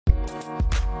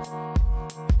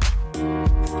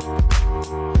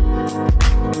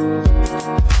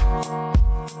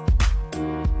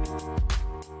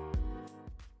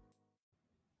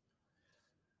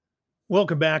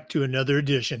Welcome back to another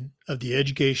edition of the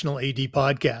Educational AD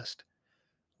Podcast.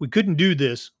 We couldn't do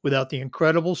this without the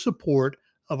incredible support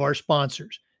of our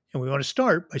sponsors, and we want to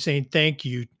start by saying thank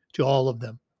you to all of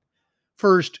them.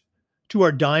 First, to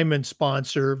our diamond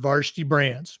sponsor, Varsity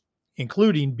Brands,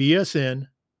 including BSN,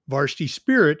 Varsity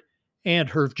Spirit, and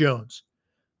Herff Jones.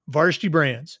 Varsity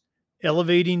Brands,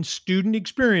 elevating student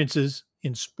experiences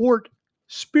in sport,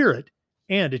 spirit,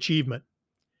 and achievement.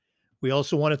 We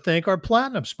also want to thank our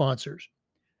platinum sponsors,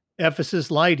 Ephesus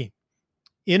Lighting,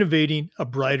 innovating a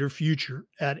brighter future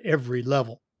at every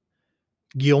level.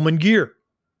 Gilman Gear,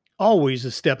 always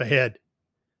a step ahead.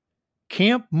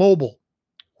 Camp Mobile,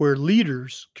 where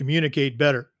leaders communicate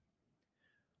better.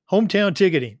 Hometown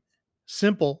Ticketing,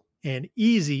 simple and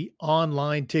easy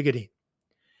online ticketing.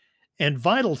 And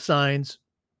Vital Signs,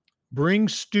 bring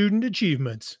student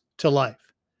achievements to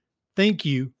life. Thank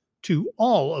you to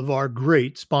all of our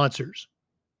great sponsors.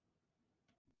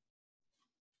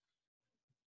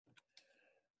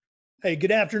 Hey,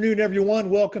 good afternoon, everyone.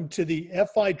 Welcome to the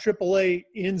FIAAA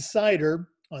Insider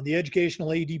on the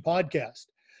Educational AD Podcast.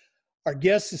 Our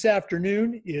guest this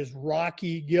afternoon is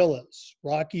Rocky Gillis.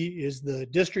 Rocky is the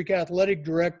District Athletic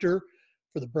Director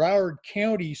for the Broward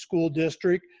County School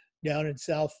District down in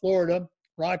South Florida.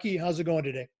 Rocky, how's it going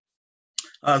today?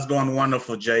 It's going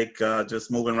wonderful, Jake.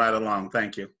 Just moving right along.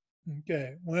 Thank you.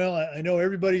 Okay. Well, I know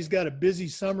everybody's got a busy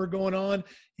summer going on,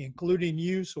 including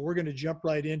you, so we're going to jump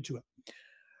right into it.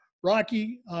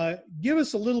 Rocky, give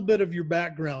us a little bit of your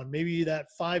background, maybe that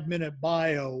 5-minute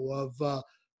bio of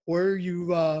where you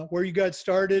got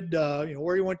started,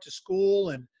 where you went to school,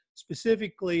 and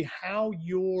specifically how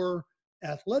your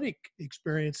athletic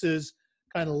experiences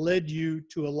kind of led you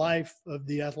to a life of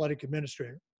the athletic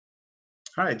administrator.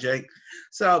 All right, Jake.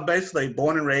 So basically,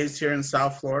 born and raised here in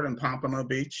South Florida in Pompano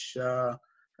Beach.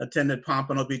 Attended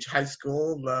Pompano Beach High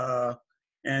School.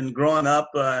 And growing up,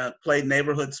 played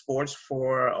neighborhood sports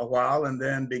for a while, and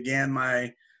then began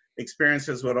my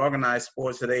experiences with organized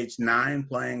sports at age 9,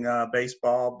 playing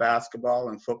baseball, basketball,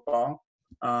 and football.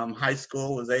 High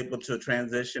school, was able to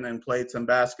transition and played some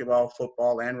basketball,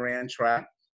 football, and ran track,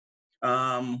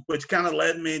 which kind of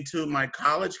led me to my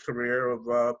college career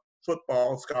of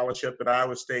football scholarship at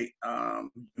Iowa State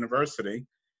University.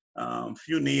 A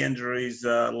few knee injuries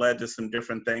led to some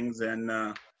different things, and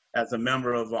as a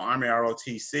member of Army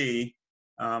ROTC,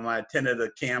 I attended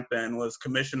a camp and was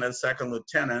commissioned as second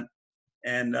lieutenant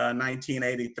in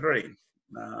 1983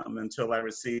 until I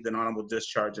received an honorable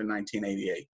discharge in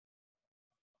 1988.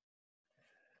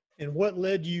 And what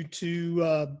led you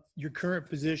to your current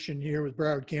position here with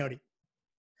Broward County?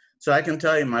 So I can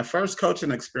tell you my first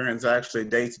coaching experience actually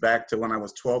dates back to when I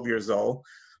was 12 years old,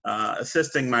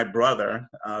 assisting my brother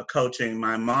coaching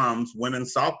my mom's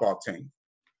women's softball team.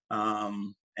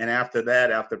 And after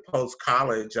that, after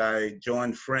post-college, I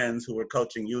joined friends who were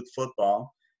coaching youth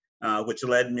football, which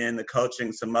led me into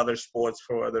coaching some other sports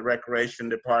for the recreation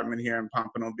department here in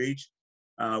Pompano Beach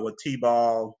with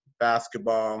t-ball,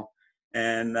 basketball,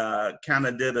 and kind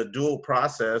of did a dual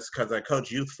process because I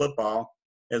coached youth football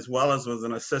as well as was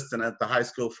an assistant at the high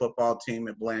school football team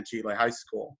at Blanche Ely High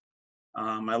School.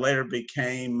 I later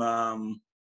became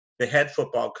the head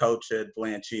football coach at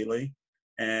Blanche Ely.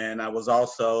 And I was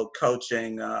also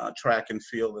coaching track and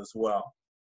field as well.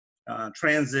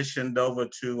 Transitioned over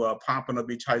to Pompano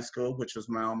Beach High School, which was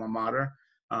my alma mater.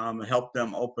 Helped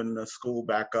them open the school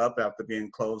back up after being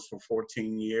closed for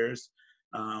 14 years.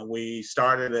 We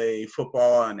started a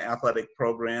football and athletic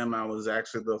program. I was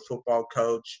actually the football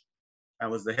coach. I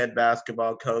was the head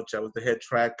basketball coach. I was the head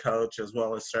track coach, as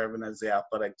well as serving as the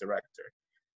athletic director.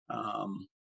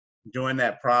 During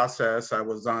that process, I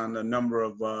was on a number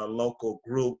of local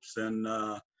groups and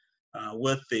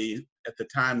with at the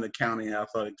time, the county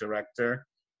athletic director.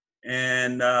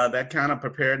 And that kind of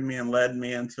prepared me and led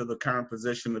me into the current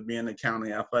position of being the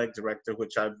county athletic director,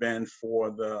 which I've been for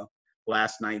the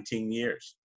last 19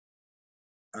 years.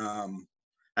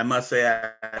 I must say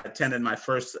I attended my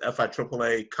first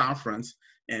FIAAA conference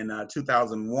in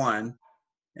 2001.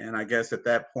 And I guess at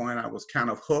that point I was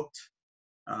kind of hooked.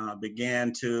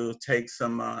 Began to take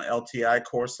some LTI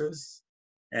courses.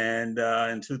 And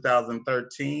in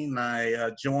 2013,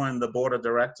 I joined the board of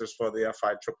directors for the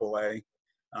FIAAA.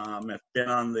 I've been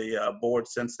on the board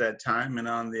since that time and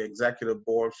on the executive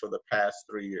board for the past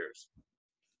 3 years.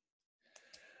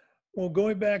 Well,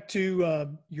 going back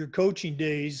to your coaching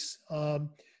days,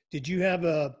 did you have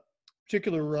a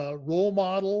particular role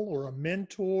model or a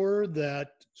mentor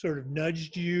that sort of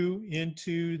nudged you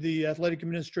into the athletic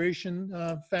administration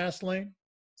fast lane?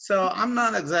 So I'm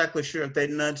not exactly sure if they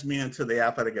nudged me into the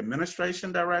athletic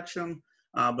administration direction,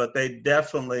 but they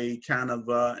definitely kind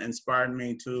of inspired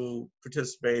me to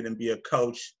participate and be a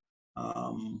coach.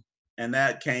 Um, and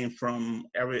that came from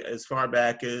as far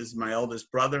back as my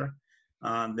oldest brother,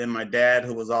 then my dad,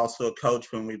 who was also a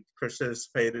coach when we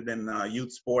participated in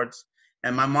youth sports.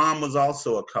 And my mom was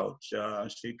also a coach.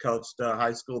 She coached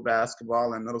high school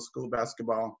basketball and middle school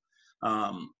basketball.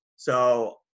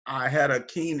 So I had a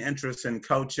keen interest in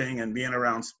coaching and being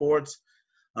around sports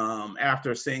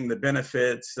after seeing the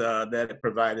benefits that it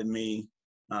provided me,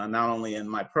 not only in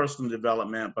my personal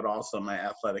development, but also my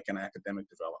athletic and academic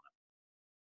development.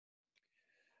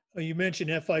 You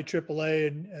mentioned FIAAA,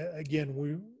 and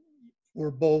again, we're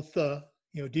both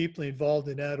deeply involved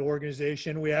in that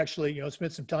organization. We actually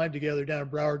spent some time together down in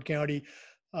Broward County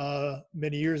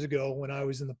many years ago when I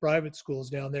was in the private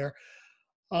schools down there.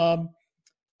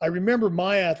 I remember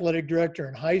my athletic director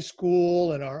in high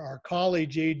school and our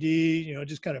college AD,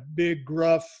 just kind of big,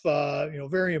 gruff,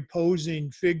 very imposing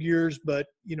figures, but,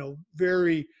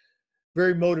 very,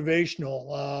 very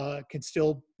motivational. Can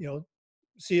still,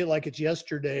 see it like it's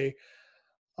yesterday.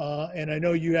 And I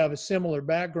know you have a similar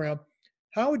background.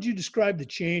 How would you describe the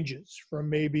changes from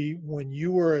maybe when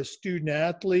you were a student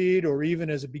athlete or even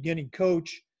as a beginning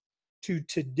coach to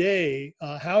today?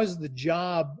 How has the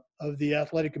job of the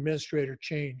athletic administrator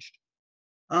changed?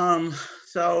 Um,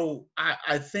 so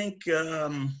I think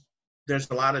there's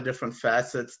a lot of different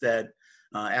facets that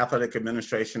athletic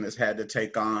administration has had to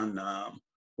take on.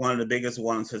 One of the biggest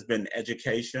ones has been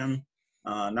education,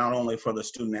 not only for the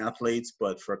student athletes,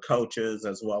 but for coaches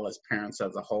as well as parents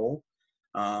as a whole.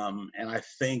 And I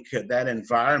think that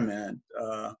environment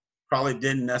probably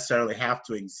didn't necessarily have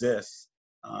to exist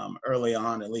early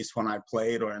on, at least when I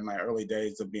played or in my early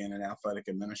days of being an athletic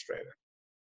administrator.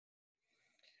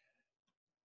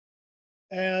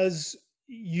 As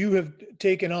you have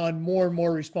taken on more and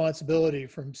more responsibility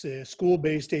from, say, a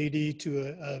school-based AD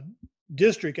to a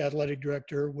district athletic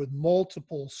director with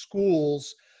multiple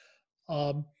schools,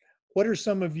 what are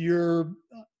some of your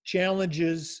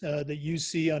challenges that you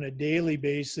see on a daily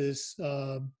basis,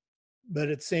 but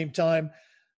at the same time,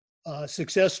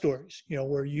 success stories,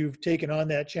 where you've taken on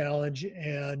that challenge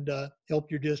and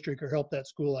helped your district or helped that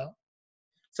school out?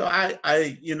 So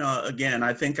again,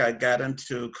 I think I got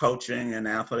into coaching and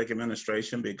athletic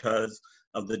administration because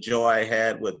of the joy I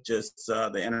had with just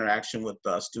the interaction with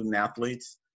student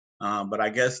athletes. But I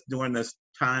guess during this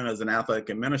time as an athletic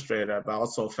administrator, I've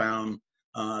also found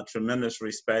tremendous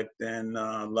respect and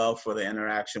love for the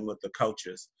interaction with the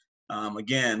coaches.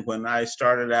 Again, when I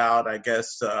started out, I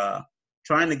guess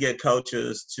trying to get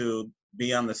coaches to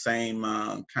be on the same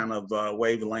kind of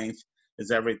wavelength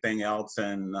is everything else,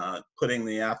 and putting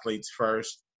the athletes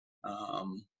first.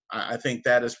 I think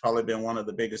that has probably been one of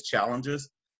the biggest challenges.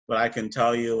 But I can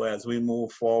tell you, as we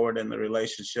move forward in the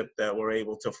relationship that we're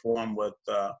able to form with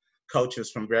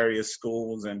coaches from various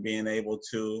schools and being able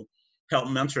to help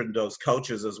mentor those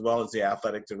coaches as well as the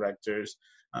athletic directors,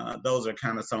 those are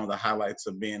kind of some of the highlights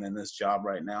of being in this job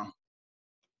right now.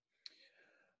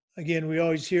 Again, we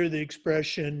always hear the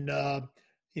expression,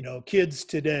 kids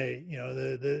today,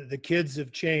 the kids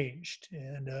have changed.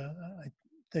 And I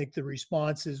think the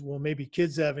response is, well, maybe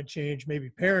kids haven't changed, maybe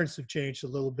parents have changed a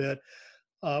little bit.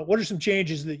 What are some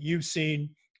changes that you've seen,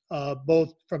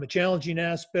 both from a challenging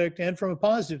aspect and from a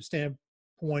positive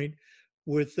standpoint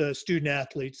with student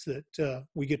athletes that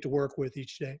we get to work with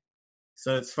each day?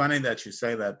 So it's funny that you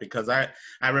say that because I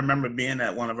remember being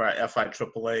at one of our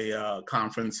FIAAA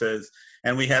conferences,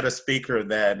 and we had a speaker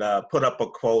that put up a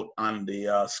quote on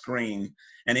the screen,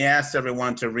 and he asked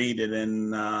everyone to read it,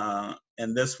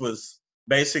 and this was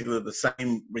basically the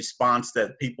same response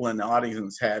that people in the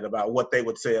audience had about what they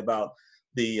would say about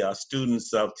the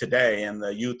students of today and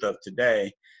the youth of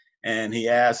today. And he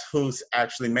asked who's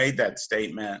actually made that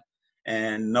statement,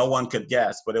 and no one could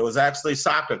guess, but it was actually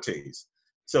Socrates.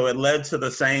 So it led to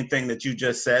the same thing that you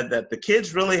just said, that the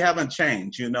kids really haven't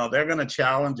changed. They're going to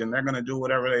challenge and they're going to do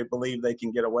whatever they believe they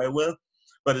can get away with,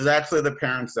 but it's actually the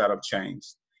parents that have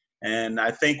changed. And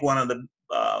I think one of the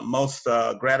most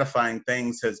gratifying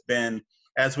things has been,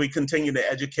 as we continue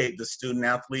to educate the student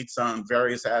athletes on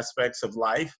various aspects of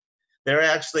life, they're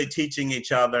actually teaching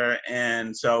each other.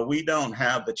 And so we don't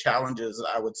have the challenges,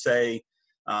 I would say,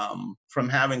 from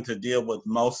having to deal with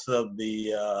most of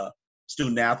the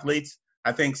student athletes.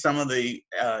 I think some of the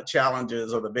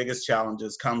challenges, or the biggest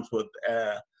challenges, comes with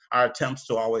our attempts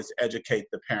to always educate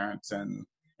the parents in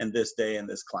this day and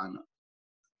this climate.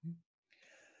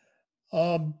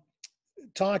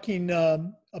 Talking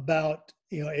about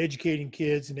educating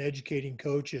kids and educating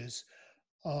coaches,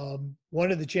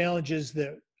 one of the challenges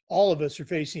that all of us are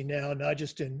facing now, not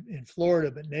just in Florida,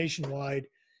 but nationwide,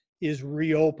 is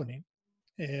reopening.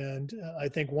 And I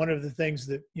think one of the things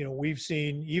that, we've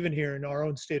seen even here in our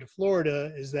own state of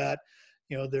Florida is that,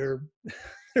 there,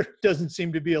 there doesn't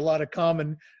seem to be a lot of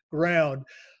common ground.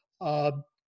 Uh,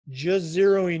 just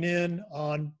zeroing in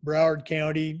on Broward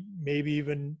County, maybe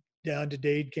even down to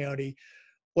Dade County,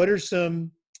 what are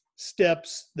some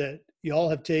steps that y'all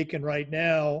have taken right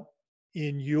now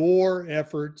in your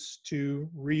efforts to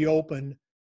reopen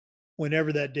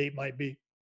whenever that date might be?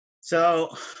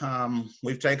 So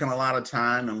we've taken a lot of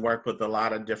time and worked with a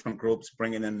lot of different groups,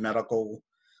 bringing in medical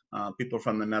people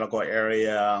from the medical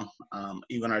area,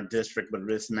 even our district with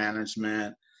risk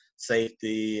management,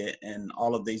 safety, and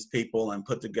all of these people, and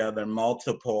put together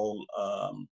multiple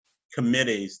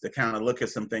committees to kind of look at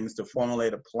some things to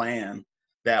formulate a plan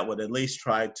that would at least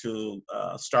try to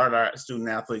start our student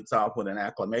athletes off with an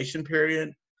acclimation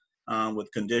period,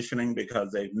 with conditioning,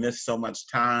 because they've missed so much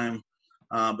time.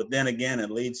 But then again,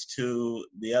 it leads to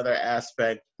the other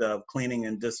aspect of cleaning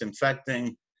and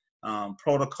disinfecting,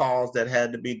 protocols that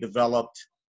had to be developed.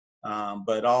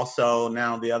 But also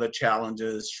now the other challenge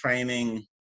is training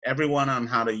everyone on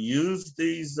how to use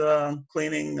these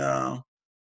cleaning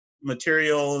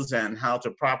materials and how to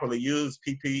properly use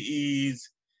PPEs,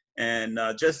 and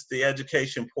just the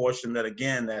education portion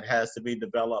that has to be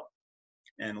developed.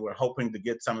 And we're hoping to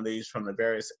get some of these from the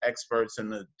various experts in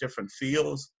the different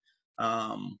fields,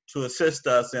 to assist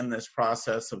us in this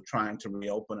process of trying to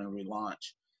reopen and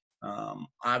relaunch.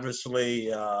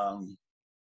 Obviously,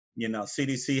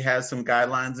 CDC has some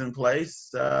guidelines in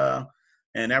place,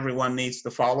 and everyone needs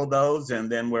to follow those. And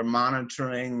then we're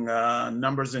monitoring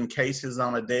numbers and cases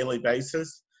on a daily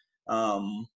basis.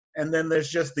 And then there's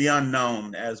just the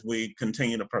unknown as we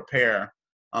continue to prepare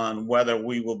on whether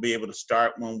we will be able to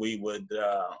start when we would.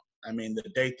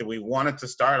 The date that we wanted to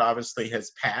start obviously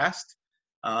has passed.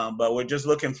 But we're just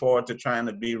looking forward to trying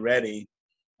to be ready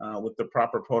with the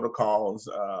proper protocols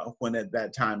when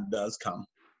that time does come.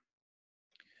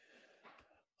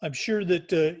 I'm sure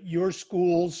that your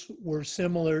schools were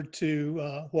similar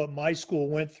to what my school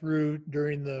went through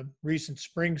during the recent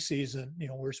spring season,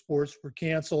 where sports were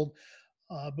canceled.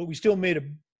 But we still made a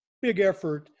big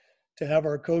effort to have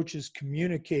our coaches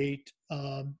communicate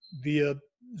via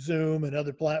Zoom and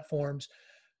other platforms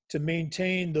to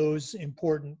maintain those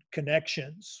important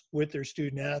connections with their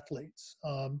student athletes.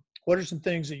 What are some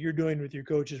things that you're doing with your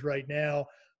coaches right now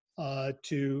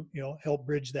to help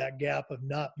bridge that gap of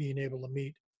not being able to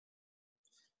meet?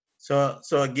 So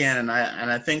again, and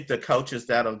I think the coaches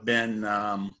that have been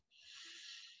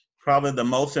probably the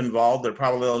most involved are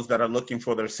probably those that are looking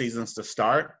for their seasons to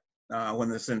start. When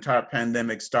this entire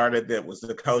pandemic started, it was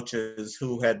the coaches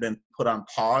who had been put on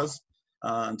pause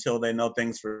until they know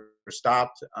things were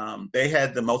stopped. They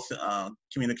had the most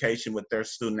communication with their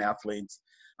student athletes.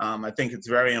 I think it's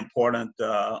very important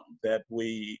that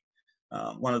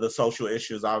one of the social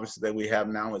issues obviously that we have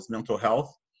now is mental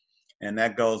health. And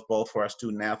that goes both for our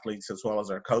student athletes as well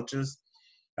as our coaches.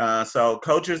 So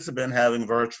coaches have been having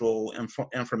virtual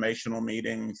informational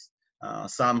meetings.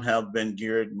 Some have been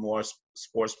geared more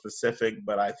sports specific,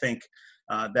 but I think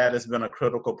that has been a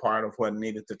critical part of what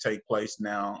needed to take place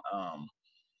now.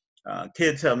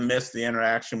 Kids have missed the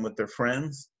interaction with their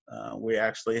friends. We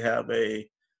actually have a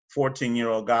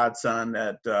 14-year-old godson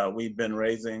that we've been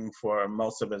raising for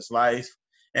most of his life,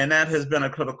 and that has been a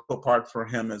critical part for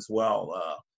him as well.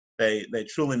 They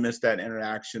truly miss that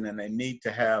interaction, and they need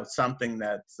to have something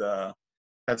that's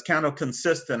kind of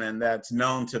consistent and that's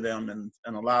known to them,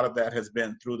 and a lot of that has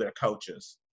been through their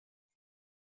coaches.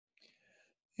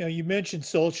 You mentioned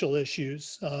social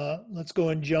issues. Let's go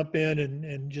and jump in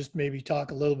and just maybe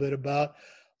talk a little bit about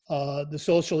the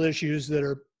social issues that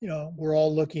are, we're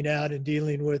all looking at and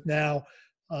dealing with now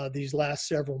these last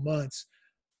several months.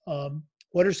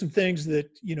 What are some things that,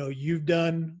 you've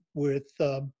done with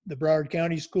the Broward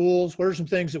County schools? What are some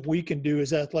things that we can do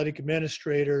as athletic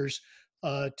administrators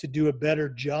to do a better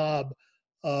job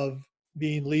of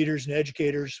being leaders and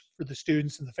educators for the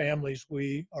students and the families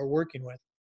we are working with?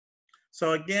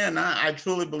 So again, I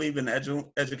truly believe in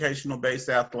educational-based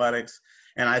athletics,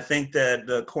 and I think that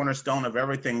the cornerstone of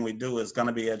everything we do is going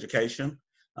to be education.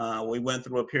 We went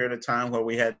through a period of time where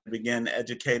we had to begin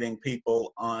educating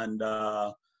people on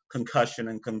concussion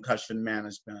and concussion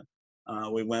management.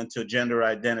 We went to gender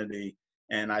identity,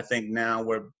 and I think now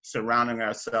we're surrounding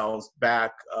ourselves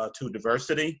back to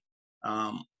diversity.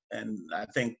 And I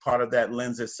think part of that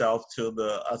lends itself to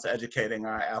us educating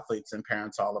our athletes and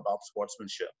parents all about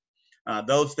sportsmanship.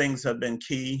 Those things have been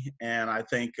key, and I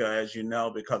think, as you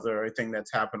know, because of everything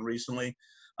that's happened recently,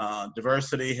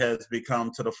 diversity has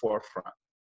become to the forefront.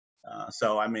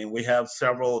 So, I mean, we have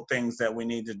several things that we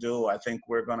need to do. I think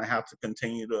we're going to have to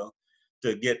continue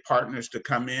to get partners to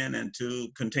come in and to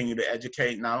continue to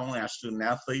educate not only our student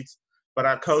athletes, but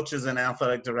our coaches and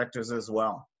athletic directors as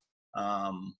well.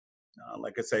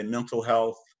 Like I say, mental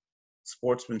health,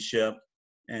 sportsmanship,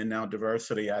 and now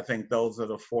diversity. I think those are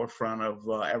the forefront of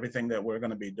everything that we're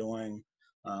going to be doing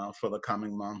for the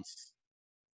coming months.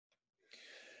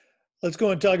 Let's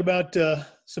go and talk about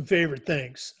some favorite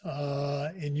things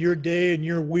in your day, in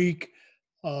your week.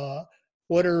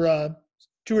 What are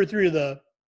 2 or 3 of the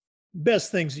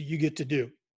best things that you get to do?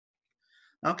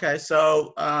 Okay,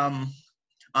 so on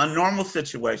normal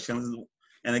situations,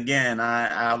 and again,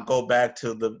 I'll go back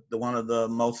to the one of the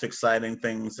most exciting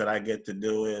things that I get to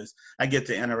do is I get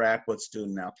to interact with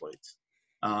student athletes.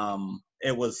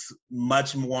 It was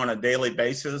much more on a daily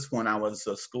basis when I was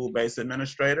a school-based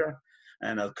administrator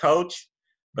and a coach.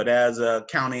 But as a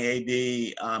county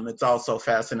AD, it's also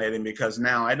fascinating because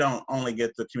now I don't only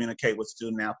get to communicate with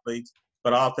student athletes,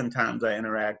 but oftentimes I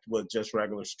interact with just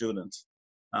regular students.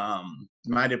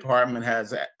 My department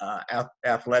has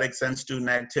athletics and student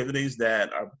activities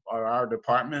that are our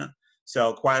department.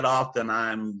 So quite often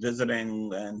I'm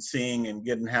visiting and seeing and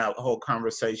getting whole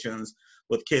conversations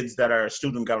with kids that are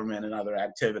student government and other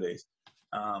activities.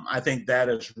 I think that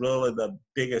is really the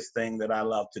biggest thing that I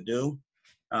love to do.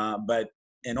 But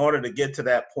in order to get to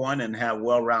that point and have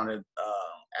well-rounded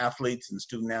athletes and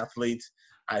student athletes,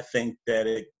 I think that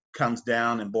it comes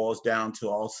down and boils down to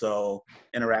also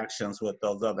interactions with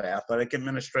those other athletic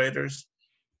administrators,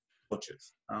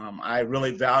 coaches. I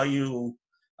really value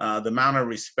the amount of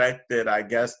respect that I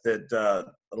guess that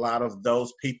a lot of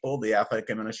those people, the athletic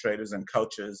administrators and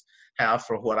coaches, have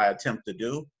for what I attempt to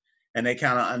do. And they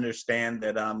kind of understand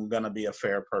that I'm going to be a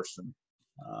fair person.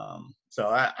 So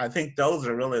I think those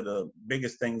are really the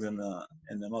biggest things and the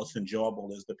most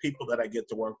enjoyable is the people that I get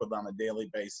to work with on a daily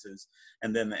basis,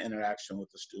 and then the interaction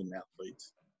with the student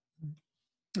athletes.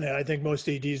 Yeah, I think most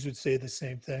ADs would say the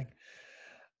same thing.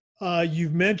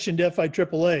 You've mentioned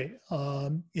FIAAA.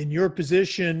 In your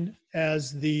position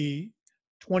as the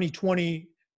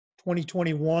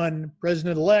 2020-2021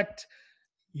 president-elect,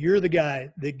 you're the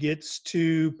guy that gets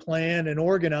to plan and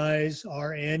organize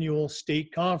our annual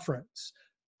state conference.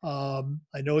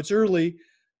 I know it's early,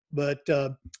 but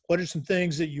what are some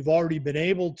things that you've already been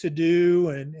able to do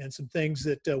and some things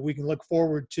that we can look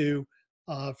forward to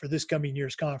for this coming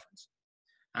year's conference?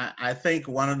 I think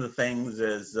one of the things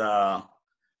is,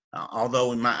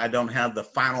 although I don't have the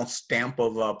final stamp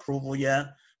of approval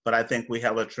yet, but I think we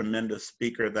have a tremendous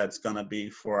speaker that's going to be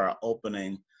for our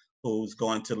opening, who's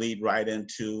going to lead right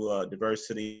into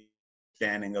diversity,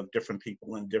 understanding of different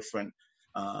people and different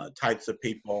types of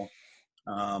people.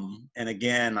 And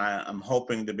again, I'm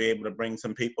hoping to be able to bring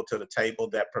some people to the table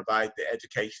that provide the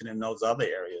education in those other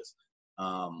areas.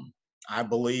 I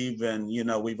believe in,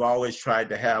 we've always tried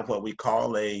to have what we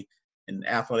call an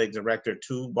athletic director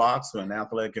toolbox or an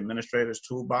athletic administrator's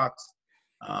toolbox.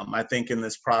 I think in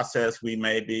this process, we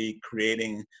may be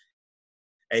creating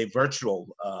a virtual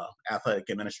athletic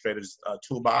administrator's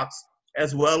toolbox,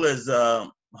 as well as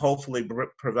hopefully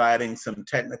providing some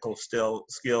technical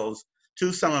skills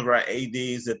to some of our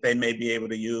ADs that they may be able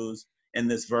to use in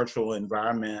this virtual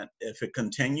environment if it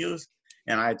continues.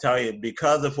 And I tell you,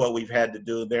 because of what we've had to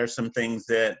do, there's some things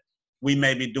that we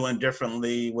may be doing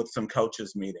differently with some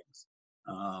coaches meetings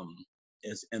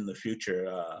is in the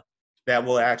future that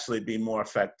will actually be more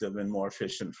effective and more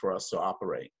efficient for us to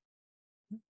operate.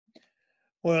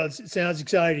 Well, it sounds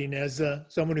exciting as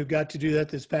someone who got to do that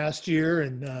this past year,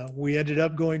 and we ended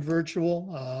up going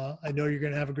virtual. I know you're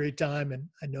going to have a great time, and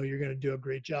I know you're going to do a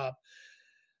great job.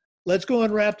 Let's go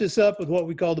and wrap this up with what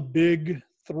we call the big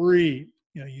 3.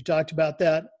 You talked about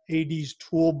that AD's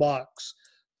toolbox.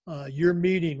 You're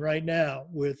meeting right now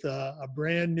with a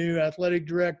brand new athletic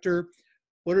director.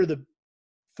 What are the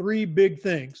 3 big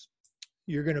things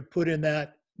you're going to put in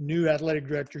that new athletic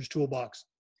director's toolbox?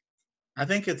 I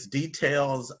think it's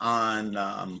details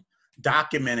on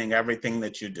documenting everything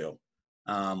that you do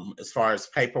as far as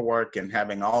paperwork and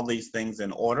having all these things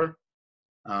in order.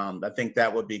 I think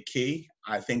that would be key.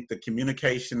 I think the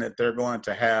communication that they're going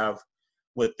to have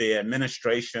with the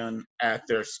administration at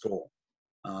their school.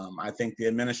 I think the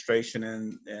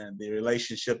administration and the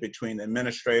relationship between the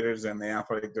administrators and the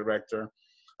athletic director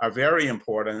are very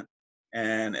important,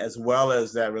 and as well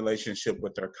as that relationship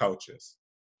with their coaches.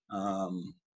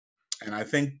 And I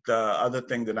think the other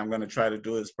thing that I'm going to try to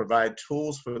do is provide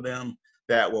tools for them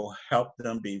that will help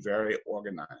them be very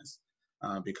organized.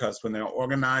 Because when they're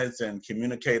organized and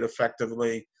communicate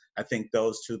effectively, I think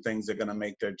those 2 things are going to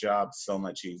make their job so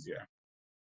much easier.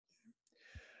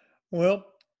 Well,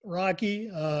 Rocky,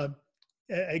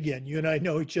 again, you and I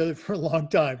know each other for a long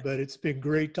time, but it's been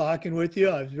great talking with you.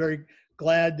 I was very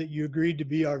glad that you agreed to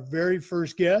be our very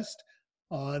first guest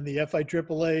on the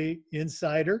FIAAA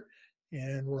Insider.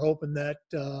 And we're hoping that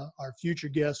our future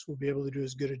guests will be able to do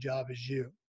as good a job as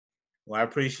you. Well, I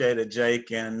appreciate it,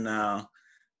 Jake. And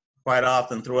quite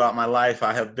often throughout my life,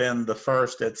 I have been the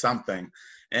first at something.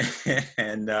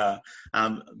 And I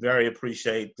very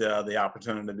appreciate the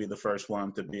opportunity to be the first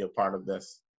one to be a part of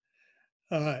this.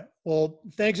 All right. Well,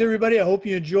 thanks, everybody. I hope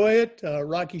you enjoy it.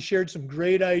 Rocky shared some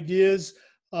great ideas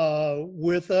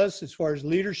with us as far as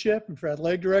leadership and for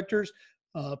athletic directors.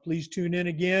 Please tune in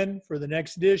again for the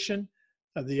next edition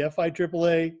of the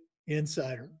FIAAA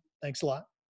Insider. Thanks a lot.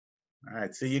 All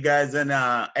right. See you guys in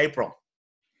April.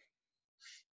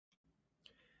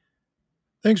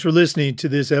 Thanks for listening to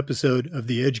this episode of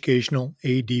the Educational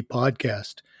AD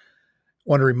Podcast. I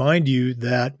want to remind you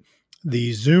that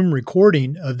the Zoom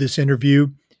recording of this interview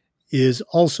is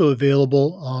also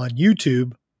available on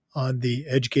YouTube on the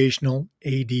Educational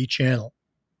AD channel.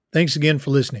 Thanks again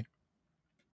for listening.